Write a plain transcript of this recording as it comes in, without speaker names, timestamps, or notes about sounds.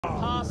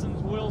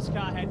Bell's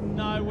car had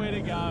nowhere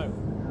to go.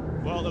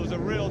 Well, there was a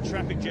real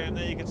traffic jam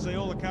there. You can see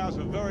all the cars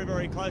were very,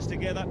 very close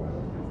together.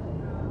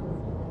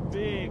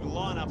 Big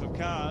lineup of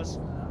cars.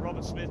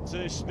 Robert Smith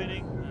too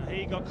spinning.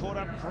 He got caught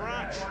up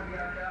crunch.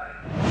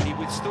 He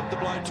withstood the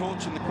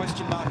blowtorch and the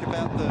question mark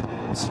about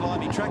the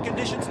slimy track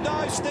conditions.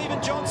 No,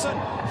 Stephen Johnson,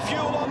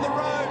 fuel on the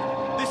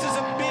road. This is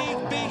a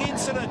big, big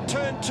incident.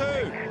 Turn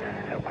 2.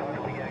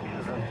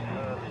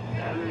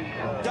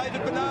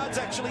 David Bernard's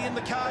actually in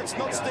the car. It's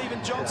not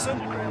Stephen Johnson.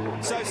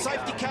 So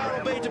safety car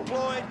will be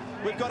deployed.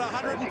 We've got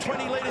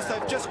 120 litres.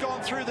 They've just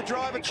gone through the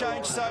driver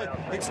change. So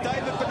it's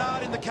David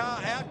Bernard in the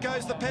car. Out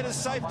goes the Pettis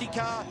safety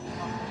car.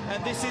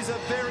 And this is a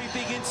very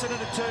big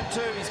incident at turn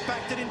 2. He's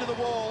backed it into the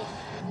wall.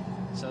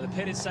 So the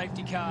Pettis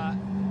safety car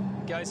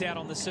goes out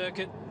on the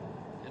circuit,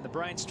 and the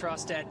Brains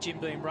Trust at Jim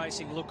Beam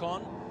Racing look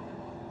on.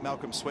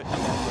 Malcolm Swetnam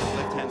on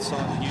the left-hand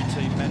side, the new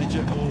team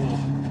manager.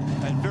 Oh,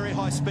 and very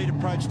high speed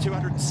approach,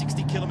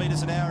 260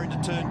 kilometres an hour into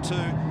turn 2.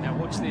 Now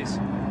watch this.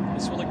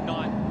 This will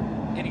ignite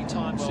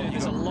anytime soon.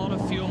 There's a lot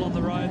of fuel on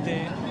the road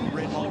there.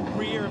 The whole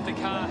rear of the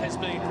car has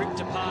been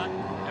ripped apart,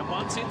 and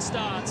once it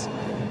starts,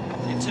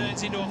 it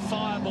turns into a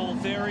fireball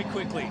very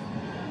quickly.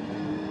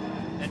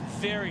 And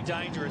very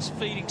dangerous,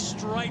 feeding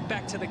straight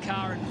back to the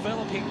car,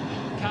 enveloping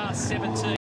car 17.